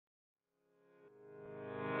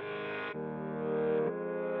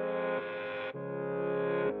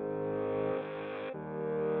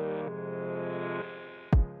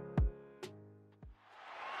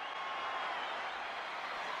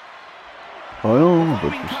Oh non, pas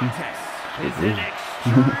de soucis.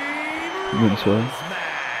 Bonne soirée.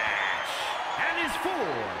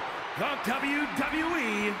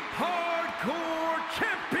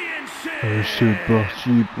 Et c'est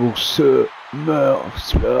parti pour ce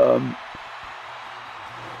SummerSlam.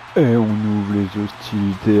 Et on ouvre les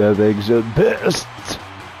hostilités avec The Best,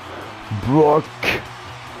 Brock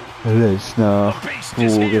Lesnar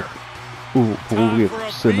pour ouvrir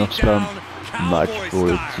SummerSlam. Match pour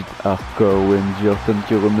le titre hardcore. Randy Orton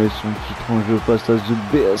qui remet son titre en jeu face à The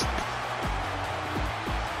Best.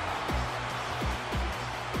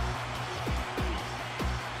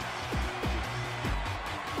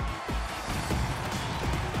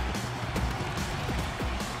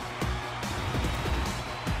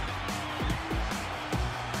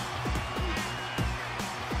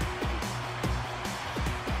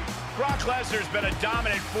 Brock Lesnar's been a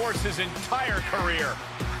dominant force his entire career.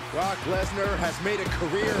 Brock Lesnar has made a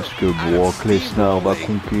career. Est-ce que Brock Lesnar va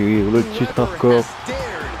conquérir le titre hardcore?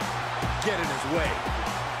 Get in his way.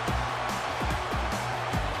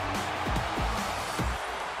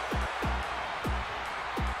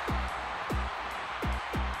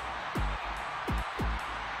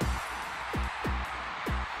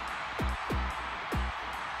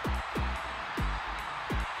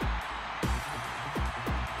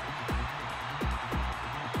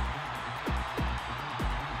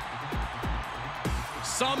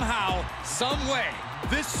 Somehow, some way,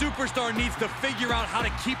 this superstar needs to figure out how to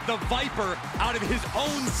keep the Viper out of his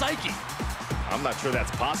own psyche. I'm not sure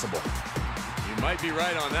that's possible. You might be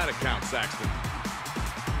right on that account, Saxton.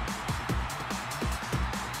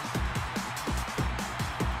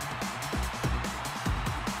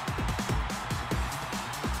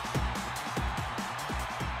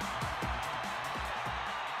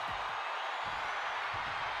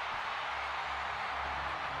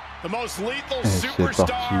 Et c'est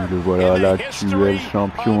parti, le voilà l'actuel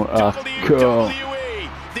champion hardcore,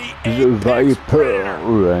 The Viper,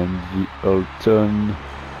 Randy Orton.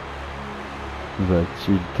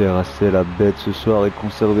 Va-t-il terrasser la bête ce soir et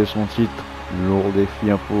conserver son titre? Lourd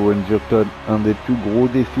défi pour Randy Orton, un des plus gros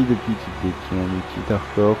défis depuis qu'il détient le titre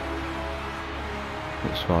hardcore.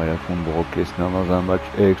 Ce soir il affronte Brock Lesnar dans un match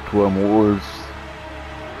Extreme Rules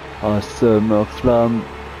à SummerSlam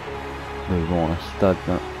devant un stade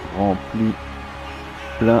rempli,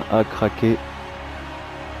 plein à craquer.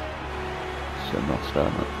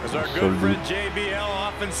 SummerSlam. As our good friend JBL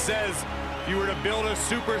often says, if you were to build a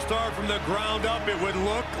superstar from the ground up, it would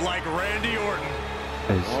look like Randy Orton.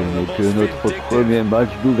 Et ce n'est que notre premier match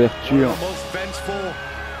d'ouverture.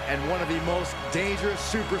 And one of the most dangerous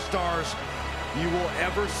superstars you will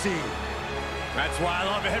ever see. That's why I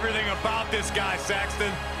love everything about this guy,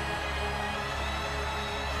 Saxton.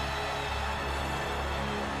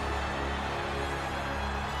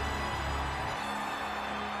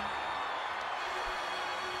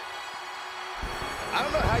 I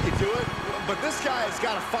don't know how you do it, but this guy has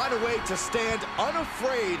got to find a way to stand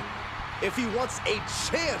unafraid if he wants a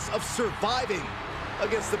chance of surviving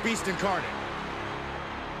against the Beast Incarnate.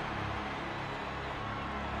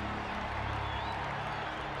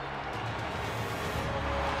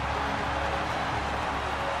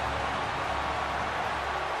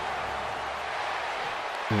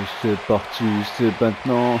 Et c'est parti, c'est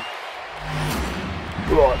maintenant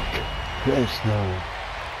Brock Lesnar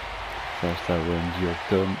face à Randy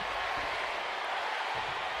Orton.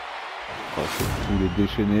 Face à tous les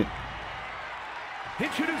déchaînés.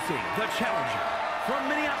 Introducing the challenger from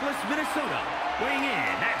Minneapolis, Minnesota, weighing in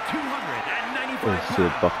at 295 pounds. Et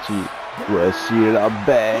c'est parti, voici la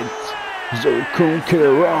bête, The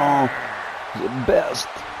Conqueror, The Best,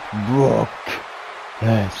 Brock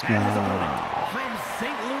Lesnar.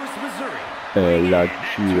 Et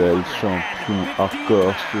l'actuel champion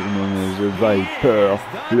hardcore surnommé The Viper,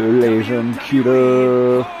 le Legend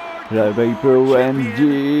Killer, la Viper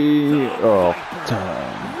Randy Orton.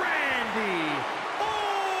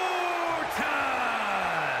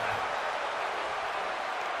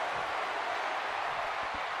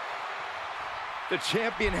 The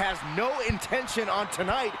champion has no intention on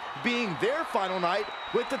tonight being their final night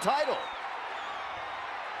with the title.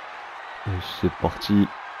 Et c'est parti.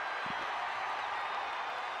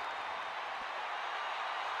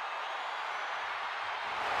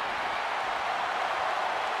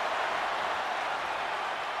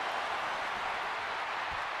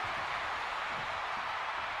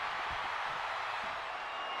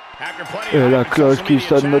 Et la cloche qui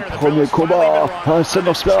sonne notre premier combat, un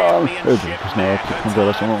SummerSlam. Et donc Lesnar qui prendra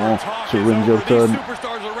l'ascendant sur Randy Orton.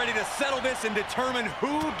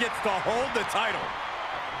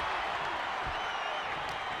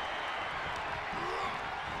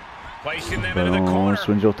 Balance,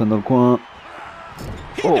 Randy Orton dans le coin.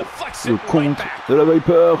 Oh, le contre de la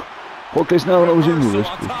Viper. Brock Lesnar dans une mauvaise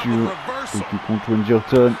posture. Et puis contre Randy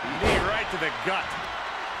Orton.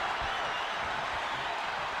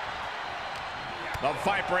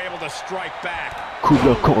 Coup de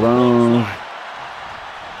la cordinge.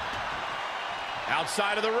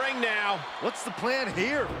 Outside of the ring now. What's the plan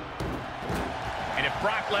here? And if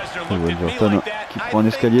Brock Lesnar looked at me like that, I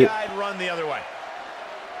think I'd run the other way.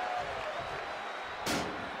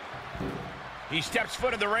 He steps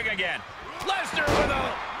foot in the ring again. Lesnar with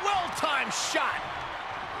a well-timed shot.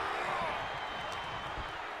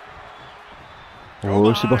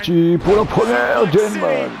 Oh, c'est parti pour la première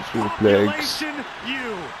Gentleman suplex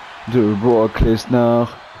de Brock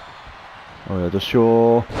Lesnar. Oh,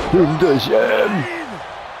 attention, une deuxième.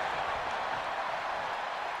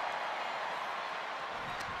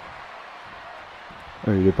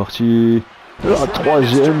 Et il est parti. La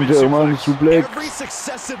troisième German suplex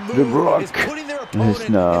de Brock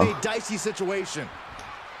Lesnar.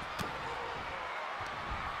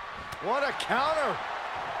 What a counter!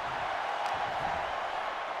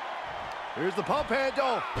 Here's the pump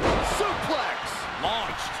handle. Suplex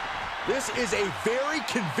launched. This is a very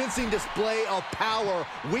convincing display of power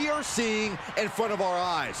we are seeing in front of our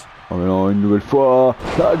eyes. Oh mais non, une nouvelle fois,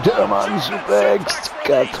 la German suplex,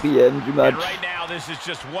 quatrième du match. Right now, this is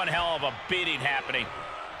just one hell of a beating happening.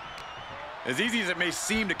 As easy as it may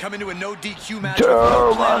seem to come into a no DQ match with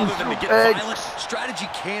no plan other than to get violent, strategy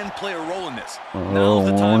can play a role in this. Alors,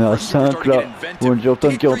 on est à 5 là. Randy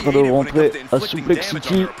Orton qui est en train de rentrer à Suplex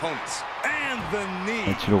City.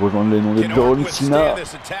 Va-t-il rejoindre les noms de John Cena?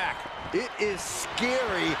 It is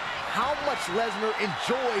scary how much Lesnar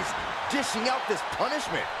enjoys dishing out this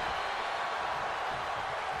punishment.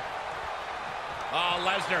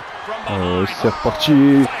 C'est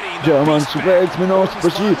reparti. German suplex, mais non, cette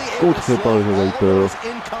fois-ci contré par le Viper.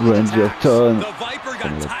 Randy Orton,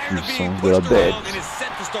 comme la puissance de la bête.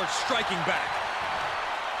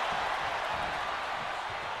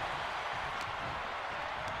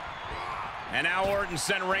 And now Orton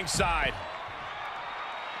sent ringside.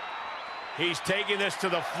 He's taking this to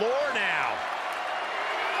the floor now.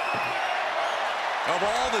 Of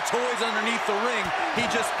all the toys underneath the ring, he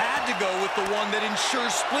just had to go with the one that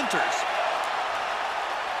ensures splinters.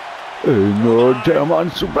 Une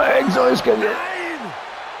German suplex dans l'escalier.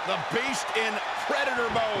 The beast in predator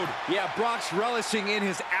mode. Yeah, Brock's relishing in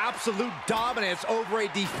his absolute dominance over a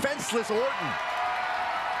defenseless Orton.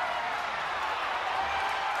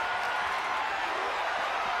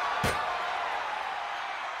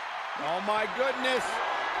 Oh my goodness.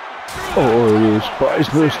 Oh, le Spice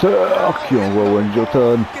Buster qui envoie Randy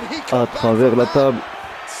Orton à travers la table.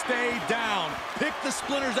 Stay down. Pick the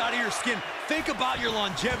splinters out of your skin. Think about your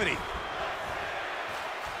longevity.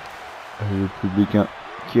 Le public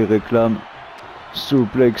qui réclame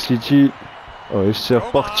Suplex City. Oh, et c'est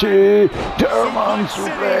reparti. German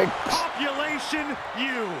suplex.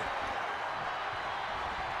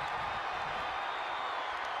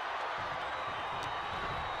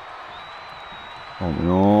 Oh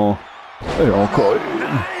non. Et encore une.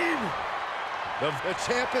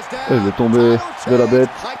 Elle est tombée de la bête.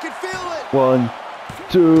 1,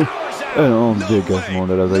 2. Et non, dégagement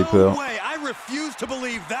de la Viper. On est à 8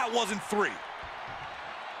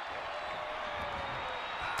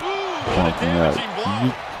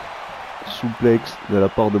 suplex de la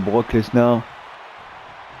part de Brock Lesnar.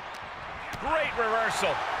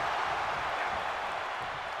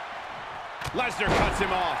 Lesnar cuts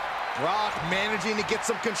him off. Brock managing to get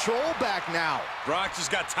some control back now. Brock just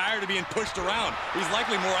got tired of being pushed around. He's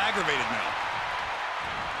likely more aggravated now.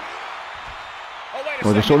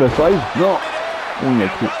 On est sur le 5? Non, on n'y a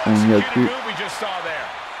plus, on n'y a plus.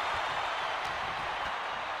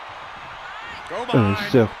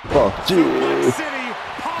 C'est reparti.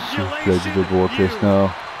 Suplex de Brock Lesnar.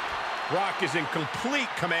 Brock is in complete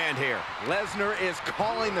command here. Lesnar is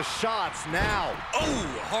calling the shots now. Oh,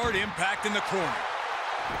 hard impact in the corner.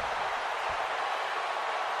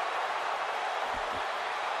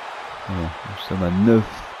 Nous sommes à 9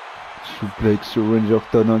 suplex sur Randy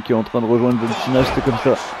Orton qui est en train de rejoindre John Cena, c'était comme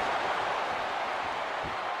ça.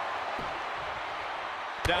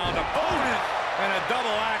 Down opponent and a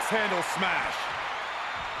double axe handle smash.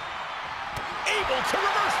 Able to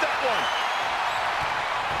reverse that one.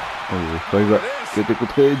 Il va qui a été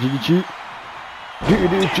contré, DDT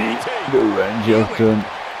de Randy Orton.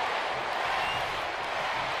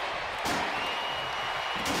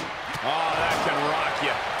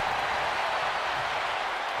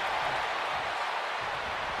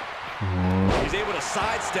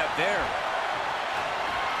 Sidestep there.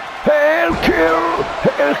 Hell kill!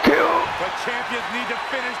 Hell kill! But champions need to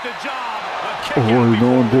finish the job. Oh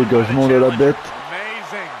non, dégagement de la bête.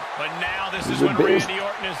 Amazing. But now this is The when best. Randy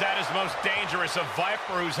Orton is at his most dangerous, a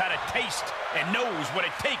Viper who's had a taste and knows what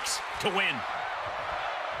it takes to win.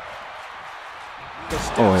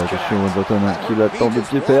 Oh, et attention, Orton qui l'attend de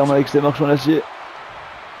pied ferme avec ses marches en acier.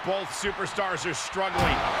 Both superstars are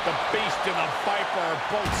struggling. The Beast and the Viper are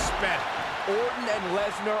both spent. Orton and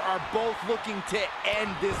Lesnar are both looking to end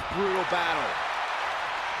this brutal battle.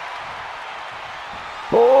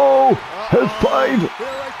 Oh! F5! Here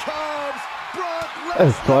it comes! Brock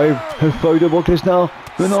Lesnar! F5 de Brock Lesnar.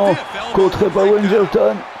 Mais non, contré par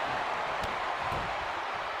Orton.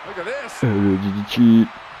 Look at this. Le DDT.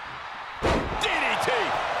 DDT!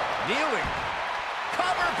 Kneeling.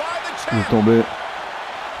 Covered by the Il est champ. tombé.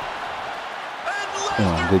 And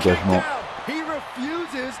Un Lesnar dégagement. kicked out. He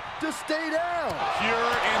refuses to stay down.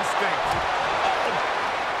 Pure instinct.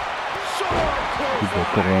 Il doit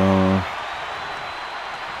encore un...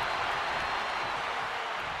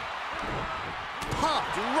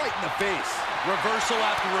 Popped right in the face. Reversal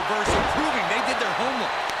after reversal, proving they did their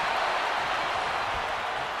homework.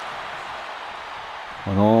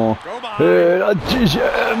 Oh non. Et la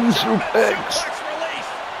 10e suplex.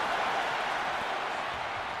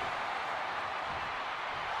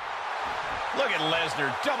 Look at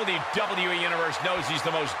Lesnar. WWE Universe knows he's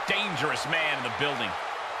the most dangerous man in the building.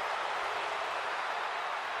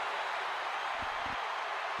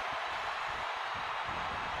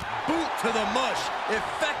 Boot to the mush.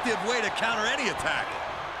 Effective way to counter any attack.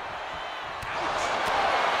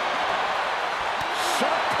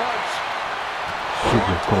 Shot punch.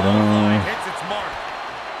 Hits its mark.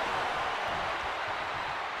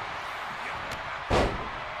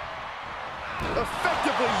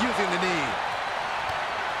 Effectively using the knee.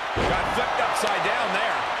 Got flipped upside down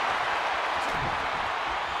there.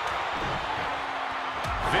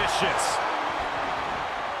 Vicious.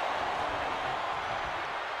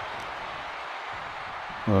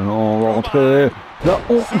 Oh non, on va rentrer. La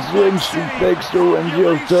 11e suplex de Randy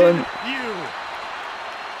Orton.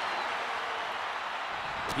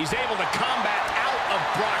 He's able to combat out of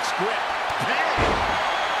Brock's grip.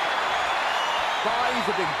 Bodies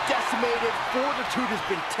have been decimated, fortitude has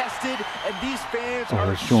been tested, and these fans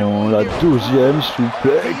are Attention, showing la their 12e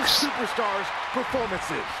pride of these suplex. superstars'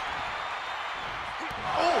 performances.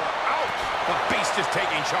 Oh, ouch! The Beast is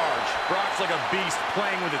taking charge. Brock's like a beast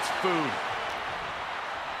playing with its food.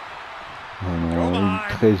 Oh non, une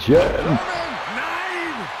 13e.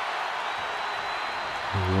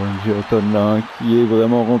 Randy Orton là, qui est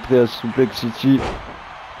vraiment rentré à Suplex City.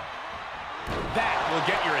 That will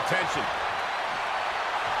get your attention.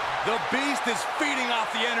 The Beast is feeding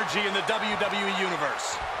off the energy in the WWE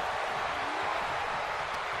Universe.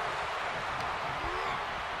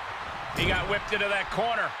 He got whipped into that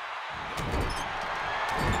corner.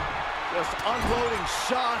 Just unloading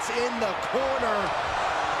shots in the corner.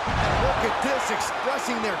 And look at this,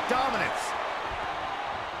 expressing their dominance.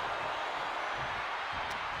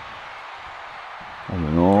 Oh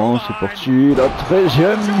mais non, c'est parti, la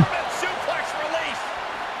 13e.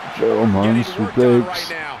 German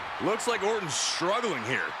suplex. Looks like Orton's struggling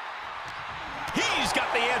here. He's got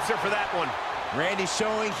the answer for that one. Randy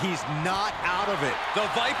showing he's not out of it. The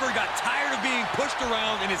Viper got tired of being pushed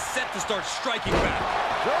around and is set to start striking back.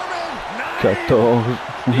 German 14.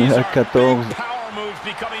 On est à 14. Big power moves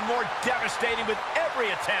becoming more devastating with every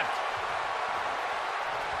attempt.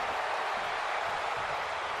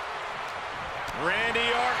 Randy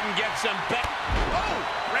Orton gets him back. Oh,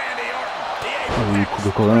 Randy Orton. Le coup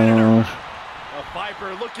de coringe. A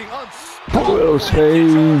Viper looking Pour le Osprey.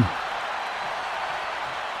 Oh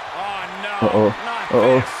no. Oh oh. Not Oh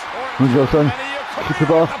this. oh. Randy Orton. Qui fait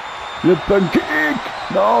pas. Le punk kick.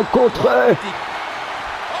 Non, contré.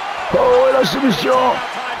 Oh, et la soumission.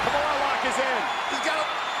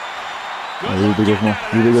 Allez, le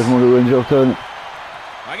dégagement de Randy Orton.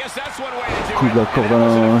 Coup de la corde à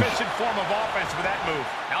linge.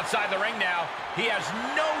 Outside the ring now, he has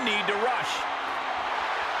no need to rush.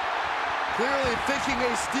 Clearly thinking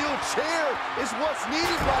a steel chair is what's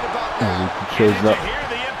needed right about Oh, now. le coup de chaise là. Hear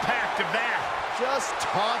the impact of that. Just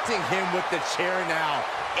taunting him with the chair now,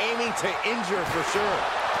 aiming to injure for sure.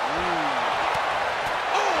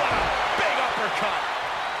 Oh, what a big uppercut.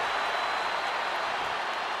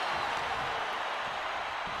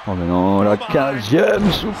 Oh mais non, la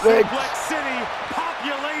 15e suplex.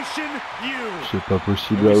 C'est pas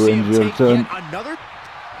possible à Randy Orton.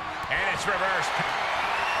 And it's reversed.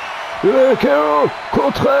 Le KO,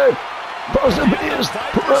 contré par The Beast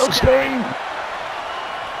pour Osprey.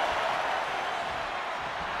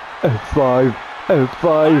 F5,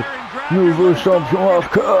 F5, nouveau champion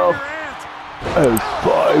hardcore. F5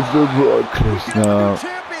 de Brock Lesnar.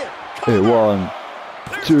 Et 1,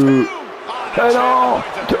 2. Et non,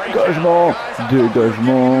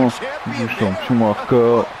 dégagement du champion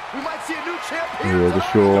hardcore. Et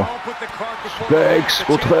attention, suplex,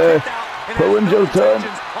 retrait, Power Johnson.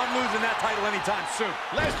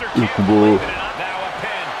 Le combo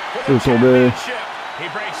est tombé.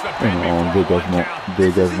 Et non,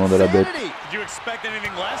 dégagement de la bête.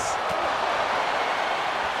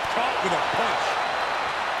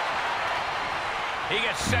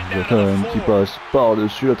 Orton qui passe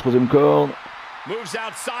par-dessus la troisième corde. Moves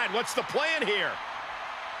outside. What's the plan here?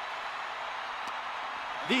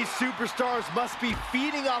 These superstars must be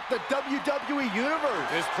feeding off the WWE Universe.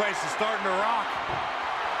 This place is starting to rock.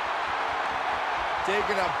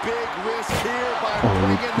 Taking a big risk here by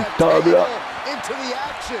bringing the table into the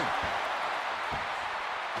action.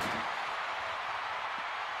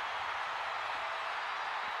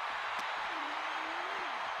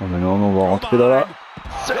 Bon, maintenant, on va rentrer dans la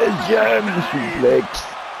 16e suplex.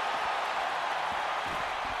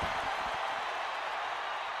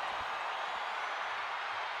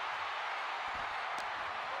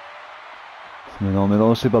 Mais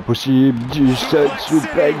non, c'est pas possible. 17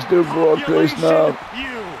 suplex de Brock Lesnar.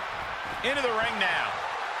 Into the ring now.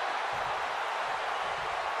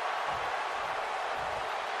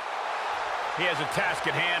 He has a task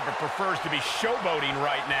at hand, but prefers to be showboating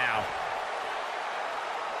right now.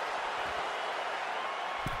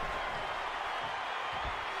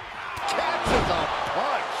 Catches a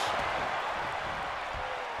punch.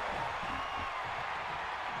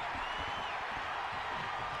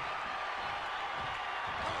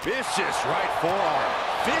 Vicious right forearm.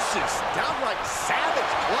 Vicious, downright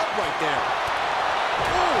savage club right there.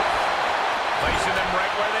 Ooh. Placing them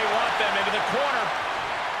right where they want them, into the corner.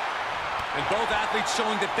 And both athletes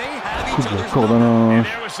showing that they have each other's number. And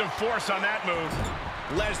there was some force on that move.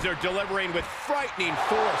 Lesnar delivering with frightening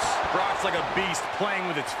force. Brock's like a beast playing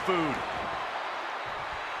with its food.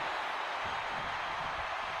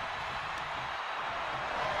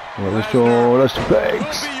 Attention, la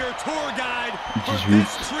suplex.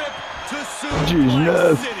 18,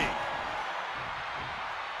 19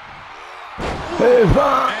 et 20.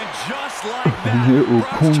 On est au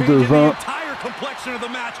compte de 20. Complexion of the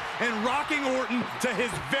match and rocking Orton to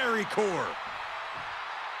his very core.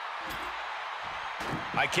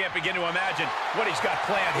 I can't begin to imagine what he's got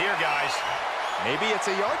planned here, guys. Maybe it's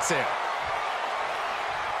a yard sale.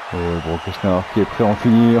 Et Brock Lesnar qui est prêt à en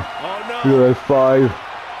finir. Oh, no. Le F5.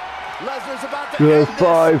 Lesnar's about to Le end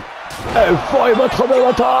F5. F5 à travers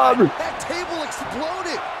la table. That table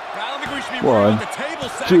exploded. I don't think we should be worried about the table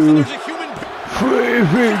sex. 2, There's a human 3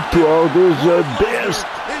 victoires de The Beast.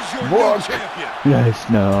 Brock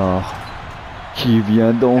Lesnar qui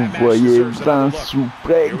vient d'envoyer 20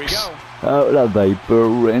 suplex à la Viper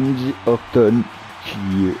Randy Orton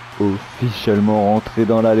qui est officiellement rentré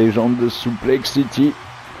dans la légende de Suplex City.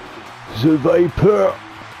 The Viper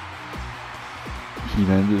qui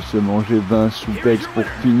vient de se manger 20 suplex pour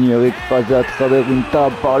finir écrasé à travers une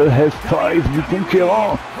table par le F5 du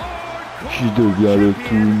conquérant qui devient le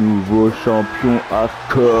tout nouveau champion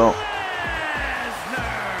hardcore.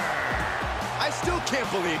 Can't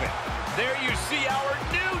believe it. There you see our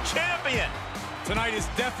new champion. Tonight is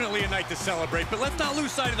definitely a night to celebrate, but let's not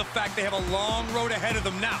lose sight of the fact they have a long road ahead of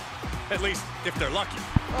them now. At least, if they're lucky.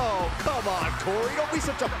 Oh, come on, Corey. Don't be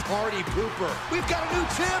such a party pooper. We've got a new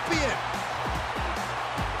champion.